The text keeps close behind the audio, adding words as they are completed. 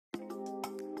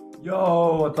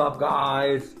Yo, what's up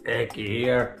guys? Eki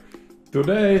here.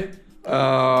 Today,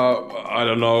 I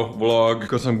don't know, vlog,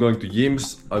 because I'm going to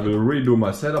Yims. I will redo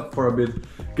my setup for a bit,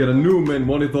 get a new main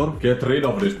monitor, get rid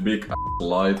of this big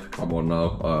light, come on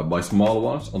now, buy small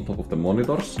ones on top of the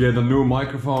monitors, get a new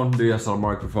microphone, DSL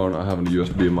microphone, I have a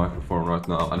USB microphone right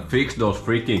now, and fix those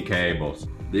freaking cables.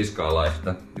 This guy likes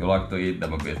that. You like to eat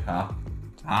them a bit, huh?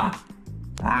 Huh?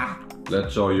 Huh?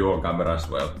 Let's show you on camera as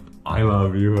well. I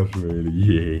love you as well,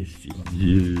 yes, on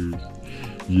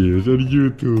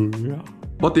YouTube, yeah.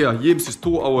 But yeah, Yims is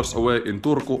 2 hours away in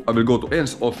Turku. I will go to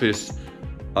Ens office,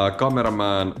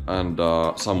 cameraman and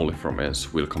Samuli from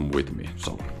Ens will come with me,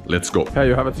 so let's go. Hey,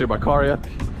 you haven't seen my car yet?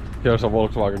 Here's a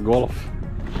Volkswagen Golf.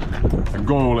 A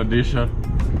Gold edition.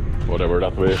 Whatever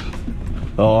that is.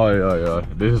 Oh yeah,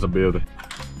 this is a beauty.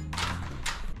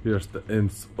 Here's the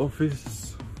Ens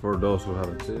office, for those who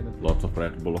haven't seen it. Lots of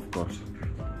Red Bull, of course.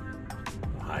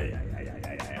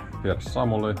 Here's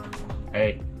Samuli.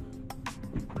 Hey.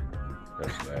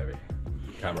 Here's Levi,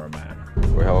 cameraman.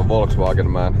 We have a Volkswagen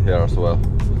man here as well.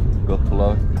 Got to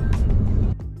love.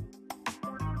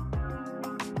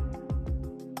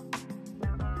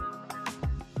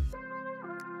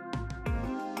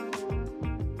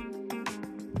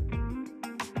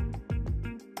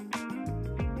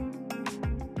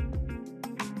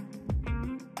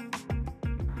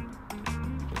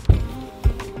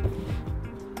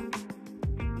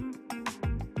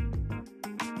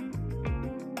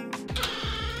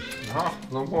 Aha,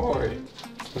 no moi!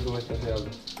 Te tulitte sieltä.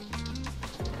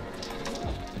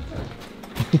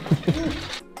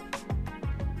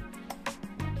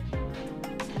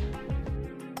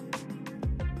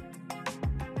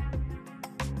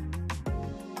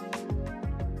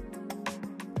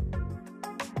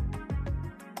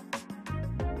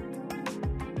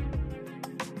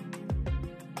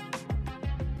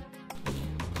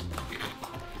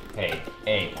 Hei,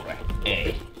 ei kuule,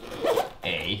 ei.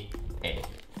 Ei.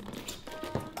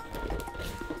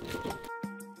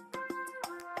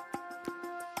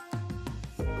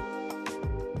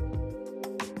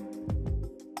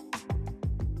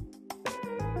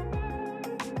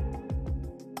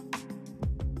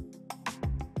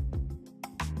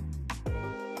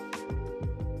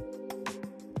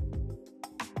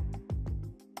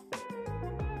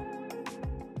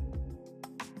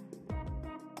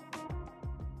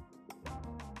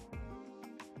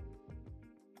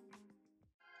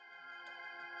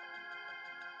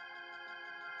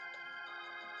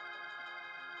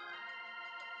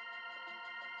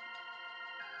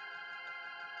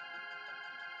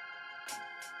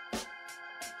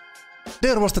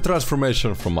 There was the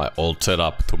transformation from my old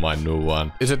setup to my new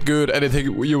one. Is it good?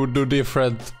 Anything you would do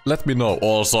different? Let me know.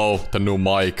 Also, the new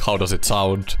mic, how does it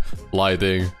sound?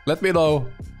 Lighting? Let me know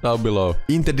down below.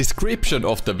 In the description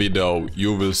of the video,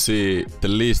 you will see the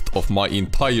list of my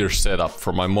entire setup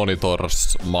for my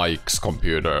monitors, mics,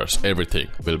 computers, everything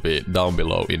will be down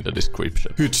below in the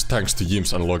description. Huge thanks to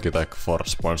Yims and Logitech for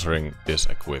sponsoring this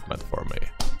equipment for me.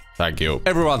 Thank you.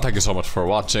 Everyone, thank you so much for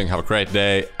watching. Have a great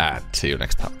day and see you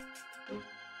next time.